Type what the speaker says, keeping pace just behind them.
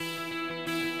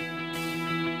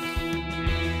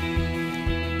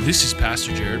This is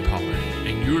Pastor Jared Pollard,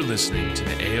 and you're listening to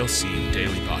the ALC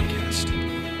Daily Podcast.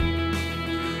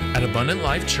 At Abundant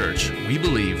Life Church, we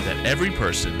believe that every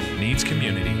person needs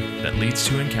community that leads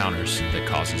to encounters that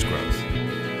causes growth.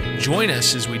 Join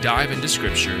us as we dive into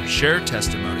Scripture, share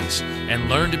testimonies, and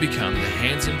learn to become the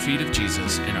hands and feet of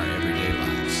Jesus in our everyday lives.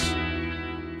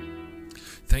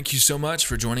 Thank you so much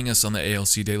for joining us on the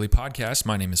ALC Daily Podcast.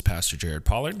 My name is Pastor Jared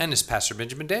Pollard. And this is Pastor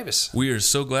Benjamin Davis. We are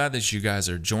so glad that you guys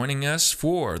are joining us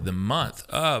for the month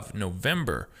of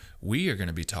November. We are going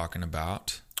to be talking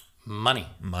about Money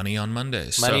on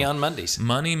Mondays. on Mondays.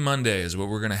 Money Monday is what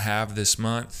we're going to have this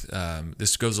month.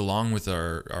 This goes along with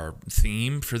our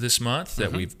theme for this month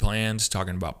that we've planned,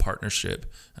 talking about partnership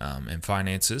and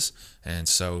finances. And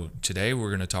so today we're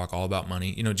going to talk all about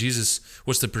money. You know, Jesus,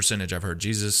 what's the percentage I've heard?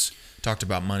 Jesus talked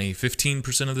about money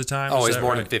 15% of the time? Oh, it's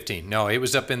more than 15. No, it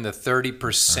was up in the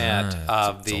 30%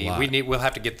 of the. We'll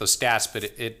have to get those stats,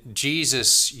 but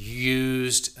Jesus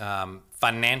used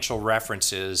financial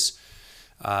references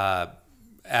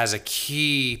as a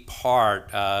key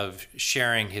part of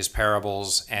sharing his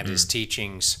parables and his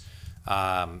teachings,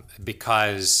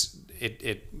 because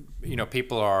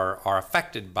people are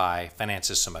affected by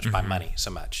finances so much, by money so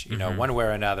much, one way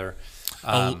or another.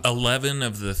 11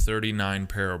 of the 39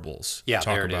 parables talk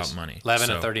about money. 11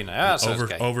 of 39.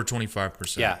 Over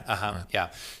 25%. Yeah.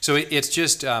 So it's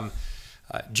just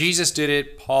Jesus did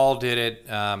it. Paul did it.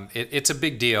 It's a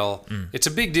big deal. It's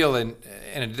a big deal in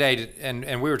a day.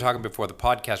 And we were talking before the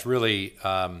podcast, really,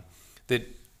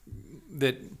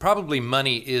 that probably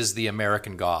money is the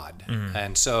American God.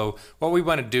 And so what we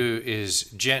want to do is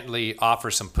gently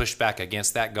offer some pushback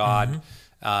against that God.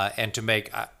 And to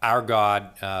make our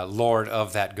God Lord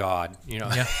of that God,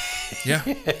 Yeah,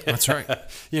 that's right.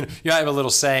 I have a little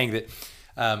saying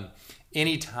that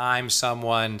anytime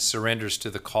someone surrenders to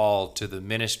the call to the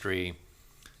ministry,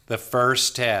 the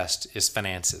first test is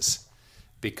finances.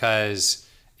 Because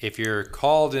if you're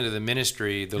called into the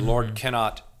ministry, the Lord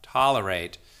cannot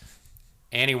tolerate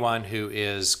anyone who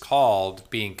is called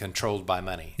being controlled by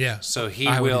money. Yeah. So he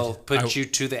will put you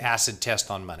to the acid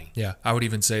test on money. Yeah. I would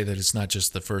even say that it's not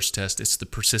just the first test, it's the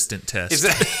persistent test.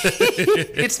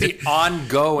 It's the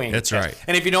ongoing That's test. right.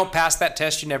 And if you don't pass that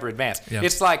test, you never advance. Yeah.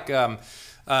 It's like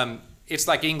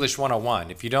English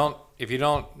 101. If you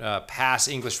don't pass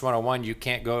English 101, you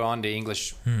can't go on to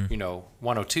English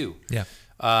 102. Yeah.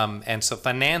 And so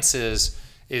finances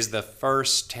is the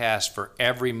first test for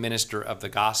every minister of the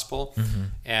gospel,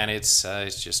 and it's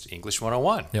just English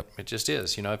 101. Yep. It just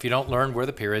is. If you don't learn where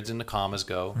the periods and the commas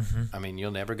go,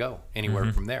 you'll never go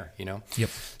anywhere from there. Yep.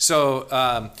 So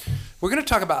we're going to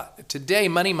talk about today,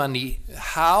 Money Monday,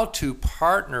 how to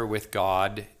partner with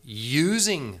God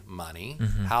using money.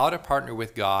 How to partner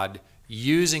with God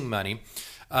using money.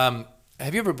 Have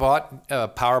you ever bought a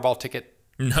Powerball ticket?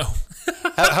 No.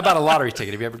 How about a lottery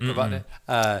ticket? Have you ever bought it?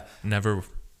 Never.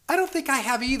 I don't think I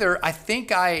have either. I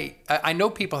think I know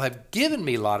people have given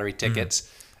me lottery tickets,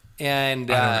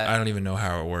 and I don't even know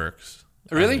how it works.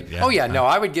 Really? No,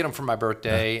 I would get them for my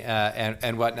birthday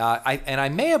and whatnot. I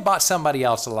may have bought somebody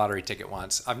else a lottery ticket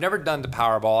once. I've never done the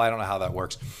Powerball. I don't know how that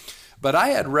works, but I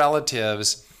had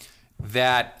relatives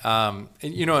that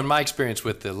in my experience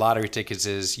with the lottery tickets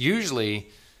is usually.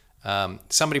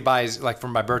 Somebody buys, like for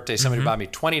my birthday, somebody buy me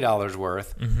 $20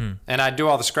 worth, and I do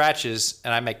all the scratches,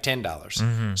 and I make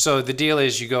 $10. So the deal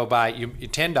is you go buy you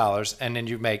 $10, and then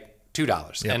you make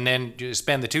 $2, and then you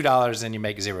spend the $2, and you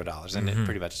make $0, and then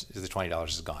pretty much the $20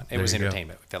 is gone. It was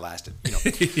entertainment if it lasted,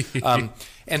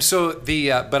 and so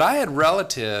but I had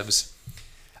relatives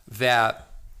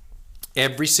that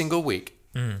every single week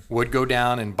would go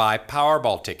down and buy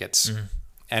Powerball tickets.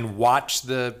 And watch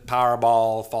the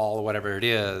Powerball fall, or whatever it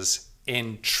is,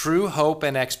 in true hope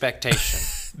and expectation.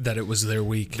 That it was their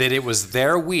week. That it was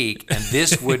their week, and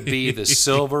this would be the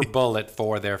silver bullet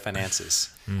for their finances.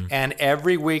 And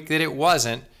every week that it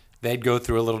wasn't, they'd go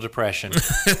through a little depression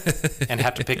and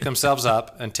have to pick themselves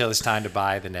up until it's time to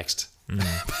buy the next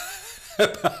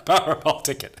Powerball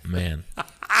ticket. Man.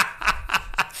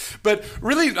 But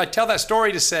really, I tell that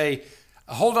story to say,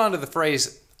 hold on to the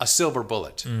phrase, a silver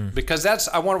bullet, because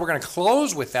we're going to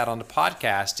close with that on the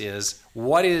podcast is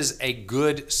what is a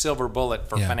good silver bullet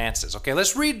for finances. Okay,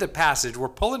 let's read the passage. We're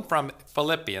pulling from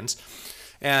Philippians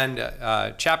and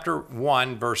chapter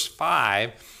 1, verse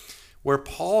 5, where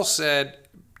Paul said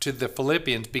to the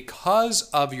Philippians, because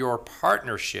of your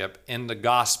partnership in the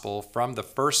gospel from the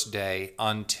first day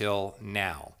until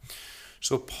now.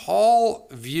 So Paul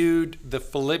viewed the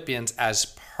Philippians as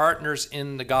partners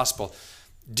in the gospel.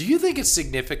 Do you think it's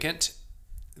significant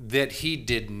that he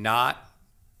did not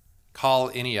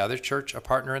call any other church a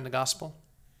partner in the gospel?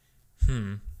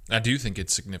 I do think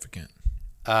it's significant.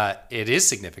 It is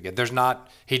significant.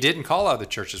 He didn't call other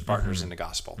churches partners in the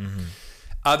gospel.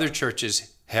 Other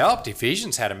churches helped.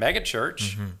 Ephesians had a mega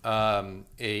church.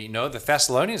 The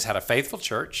Thessalonians had a faithful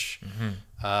church.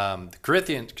 The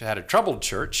Corinthians had a troubled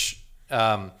church.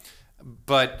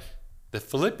 But the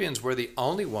Philippians were the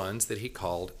only ones that he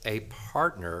called a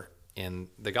partner in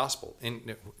the gospel.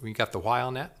 We got the why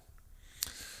on that?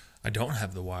 I don't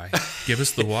have the why. Give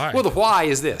us the why. Well, the why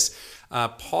is this.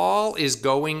 Paul is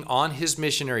going on his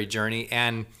missionary journey,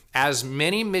 and as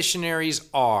many missionaries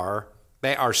are,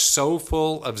 they are so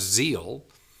full of zeal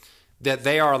that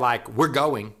they are like, we're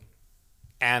going,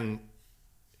 and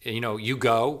you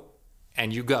go,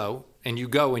 and you go, and you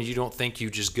go, and you don't think, you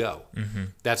just go.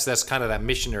 That's kind of that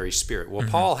missionary spirit. Well,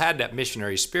 Paul had that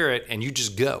missionary spirit, and you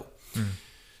just go.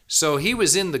 So he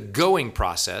was in the going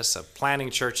process of planting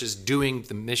churches, doing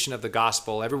the mission of the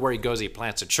gospel. Everywhere he goes, he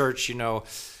plants a church,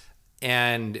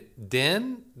 And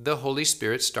then the Holy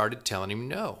Spirit started telling him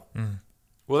no.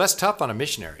 Well, that's tough on a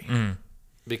missionary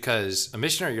because a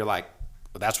missionary, you're like,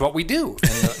 well, that's what we do.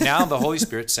 And now the Holy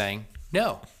Spirit's saying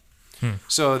no.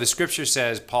 So the scripture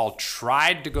says Paul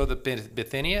tried to go to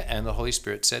Bithynia and the Holy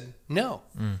Spirit said no.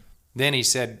 Then he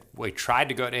said, we tried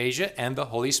to go to Asia and the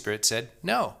Holy Spirit said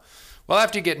no. Well,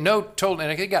 after you get told,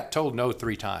 and he got told no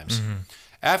 3 times.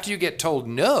 After you get told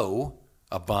no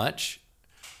a bunch,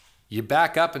 you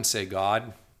back up and say,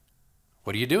 God,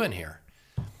 what are you doing here?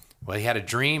 Well, he had a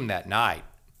dream that night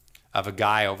of a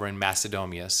guy over in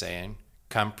Macedonia saying,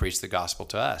 come preach the gospel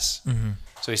to us.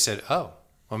 So he said, oh,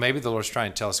 well, maybe the Lord's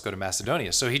trying to tell us to go to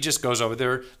Macedonia. So he just goes over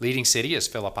there. Leading city is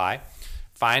Philippi,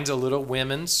 finds a little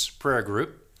women's prayer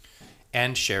group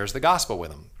and shares the gospel with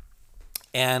them.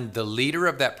 And the leader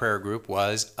of that prayer group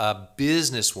was a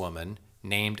businesswoman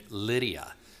named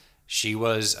Lydia. She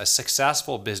was a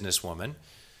successful businesswoman,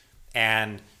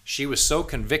 and she was so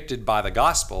convicted by the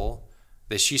gospel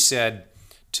that she said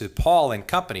to Paul and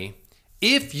company,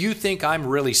 if you think I'm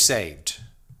really saved,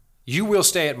 you will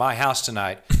stay at my house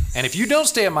tonight. And if you don't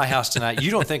stay at my house tonight, you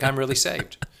don't think I'm really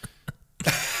saved.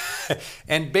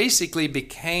 And basically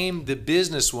became the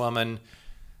businesswoman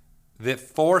that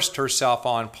forced herself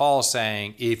on Paul,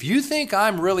 saying, if you think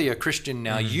I'm really a Christian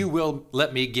now, you will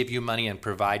let me give you money and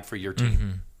provide for your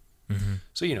team.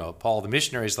 So, Paul the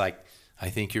missionary is like,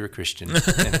 I think you're a Christian.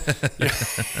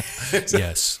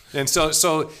 Yes. And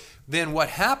so then what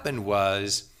happened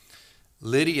was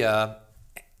Lydia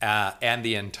and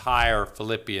the entire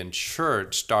Philippian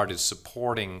church started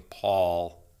supporting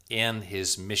Paul in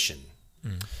his mission.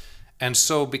 And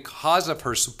so because of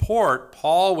her support,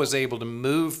 Paul was able to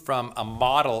move from a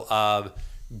model of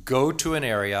go to an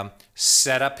area,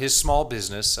 set up his small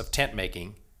business of tent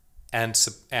making,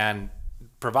 and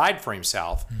provide for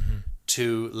himself,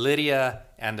 to Lydia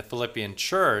and the Philippian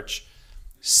church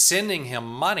sending him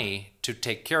money to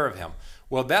take care of him.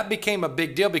 Well, that became a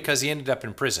big deal because he ended up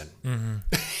in prison.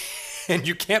 And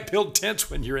you can't build tents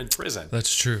when you're in prison.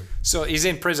 That's true. So he's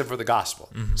in prison for the gospel.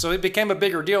 So it became a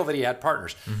bigger deal that he had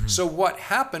partners. So what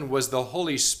happened was the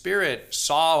Holy Spirit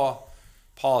saw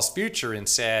Paul's future and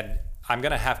said, I'm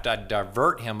going to have to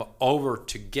divert him over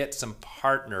to get some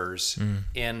partners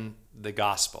in the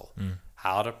gospel.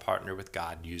 How to partner with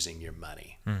God using your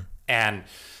money. And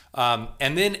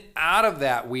then out of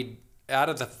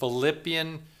the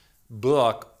Philippian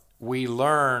book, we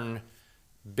learn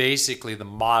basically the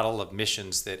model of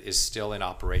missions that is still in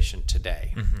operation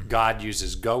today. God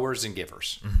uses goers and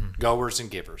givers. Goers and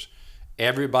givers.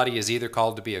 Everybody is either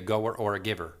called to be a goer or a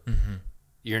giver.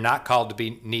 You're not called to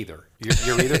be neither.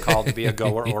 You're either called to be a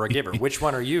goer or a giver. Which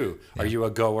one are you? Are you a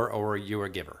goer or are you a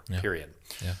giver? Period.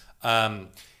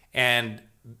 And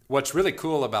what's really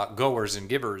cool about goers and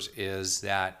givers is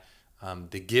that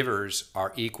the givers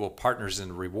are equal partners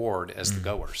in reward as the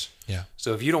goers.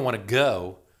 So if you don't want to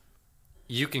go,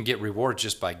 you can get rewards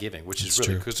just by giving, which is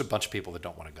really, because there's a bunch of people that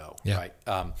don't want to go, right?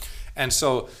 And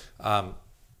so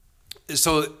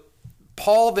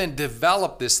Paul then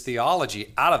developed this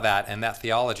theology out of that, and that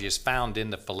theology is found in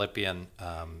the Philippian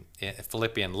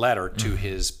letter to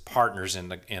his partners in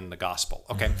the gospel.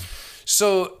 Okay,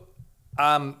 so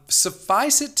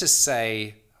suffice it to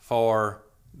say, for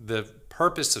the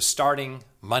purpose of starting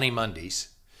Money Mondays,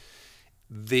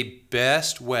 the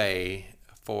best way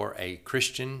for a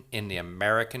Christian in the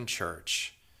American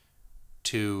church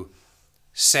to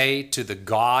say to the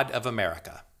God of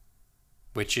America,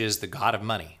 which is the God of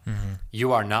money,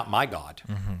 you are not my God.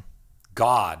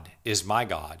 God is my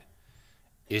God,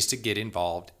 is to get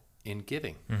involved in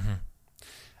giving.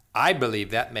 I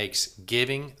believe that makes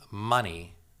giving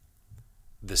money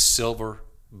the silver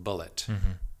bullet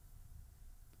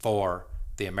for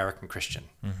the American Christian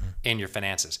in your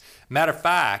finances. Matter of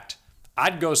fact,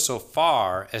 I'd go so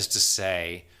far as to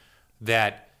say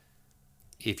that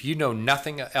if you know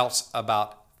nothing else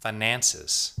about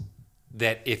finances,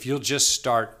 that if you'll just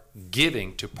start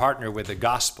giving to partner with the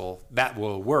gospel, that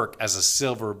will work as a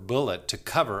silver bullet to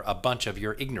cover a bunch of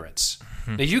your ignorance.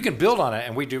 Now you can build on it,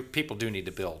 and people do need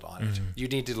to build on it. You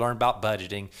need to learn about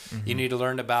budgeting. You need to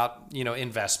learn about,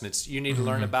 investments. You need to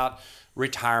learn about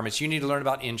retirements. You need to learn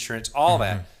about insurance, all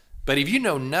that. But if you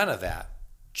know none of that,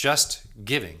 just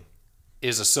giving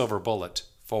is a silver bullet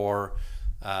for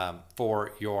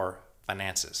your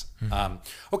finances.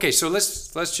 Okay, so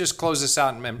let's just close this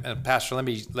out, and Pastor, let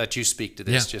me let you speak to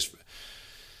this. Just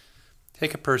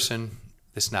take a person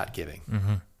that's not giving.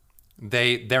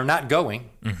 They're not going,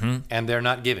 and they're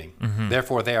not giving.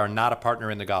 Therefore, they are not a partner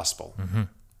in the gospel.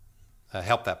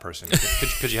 Help that person.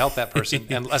 Could you help that person?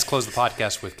 And let's close the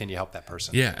podcast with, can you help that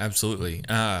person? Yeah, absolutely.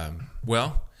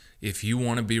 Well, if you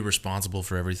want to be responsible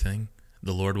for everything,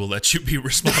 the Lord will let you be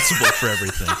responsible for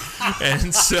everything.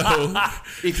 And so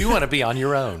if you want to be on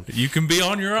your own, you can be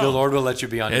on your own. The Lord will let you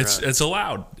be on your own. It's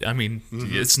allowed. I mean,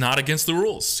 it's not against the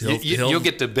rules. You'll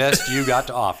get the best you got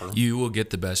to offer. You will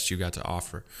get the best you got to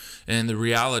offer. And the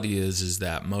reality is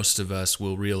that most of us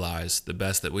will realize the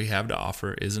best that we have to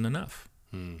offer isn't enough.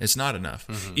 It's not enough.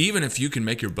 Even if you can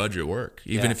make your budget work,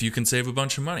 even if you can save a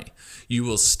bunch of money, you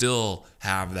will still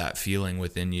have that feeling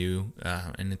within you.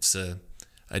 And it's a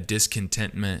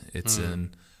discontentment. It's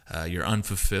you're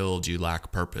unfulfilled. You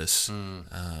lack purpose.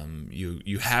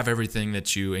 You have everything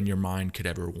that you in your mind could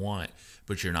ever want,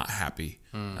 but you're not happy.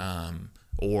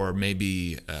 Or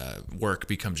maybe work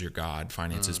becomes your God,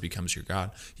 finances becomes your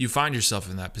God. You find yourself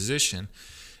in that position.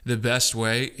 The best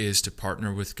way is to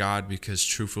partner with God, because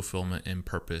true fulfillment and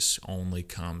purpose only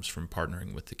comes from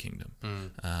partnering with the kingdom.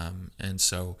 And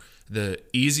so the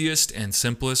easiest and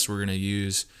simplest, we're going to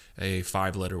use a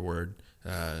 5-letter word.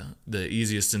 The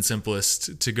easiest and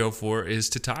simplest to go for is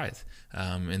to tithe.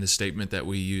 And the statement that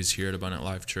we use here at Abundant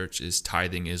Life Church is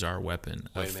tithing is our weapon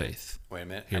of faith. Wait a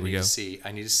minute. Here we go.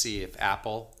 I need to see if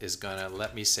Apple is going to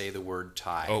let me say the word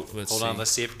tithe. Oh, Hold on.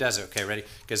 Let's see if it does it. Okay, ready?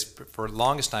 Because for the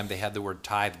longest time, they had the word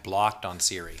tithe blocked on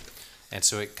Siri. And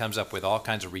so it comes up with all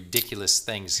kinds of ridiculous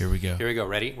things. Here we go. Here we go.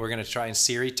 Ready? We're going to try and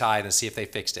Siri tithe and see if they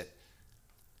fixed it.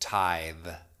 Tithe.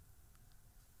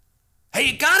 Hey,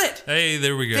 you got it. Hey,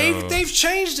 there we go. They've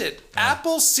changed it.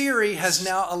 Apple Siri has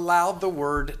now allowed the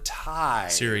word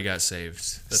tithe. Siri got saved.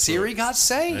 Siri got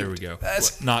saved. There we go.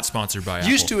 Not sponsored by Apple.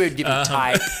 Used to it'd give you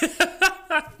type,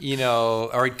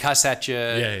 or it'd cuss at you,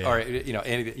 or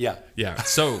anything. Yeah.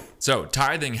 So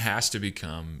tithing has to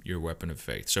become your weapon of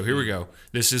faith. So here we go.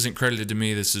 This isn't credited to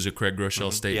me. This is a Craig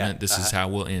Groeschel statement. This is how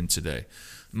we'll end today.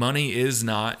 Money is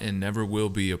not and never will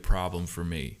be a problem for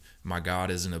me. My God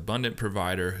is an abundant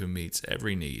provider who meets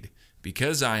every need.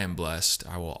 Because I am blessed,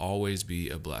 I will always be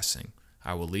a blessing.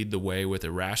 I will lead the way with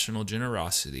irrational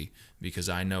generosity, because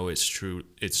I know it's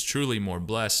truly more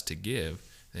blessed to give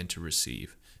than to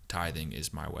receive. Tithing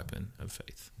is my weapon of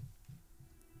faith.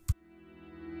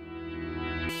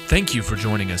 Thank you for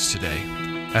joining us today.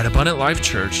 At Abundant Life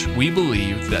Church, we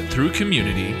believe that through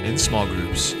community in small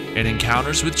groups and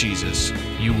encounters with Jesus,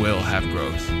 you will have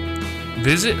growth.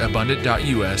 Visit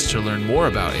abundant.us to learn more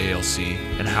about ALC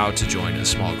and how to join a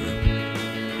small group.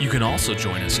 You can also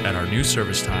join us at our new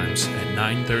service times at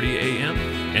 9:30 a.m.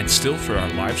 and still for our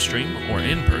live stream or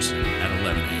in person at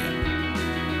 11 a.m.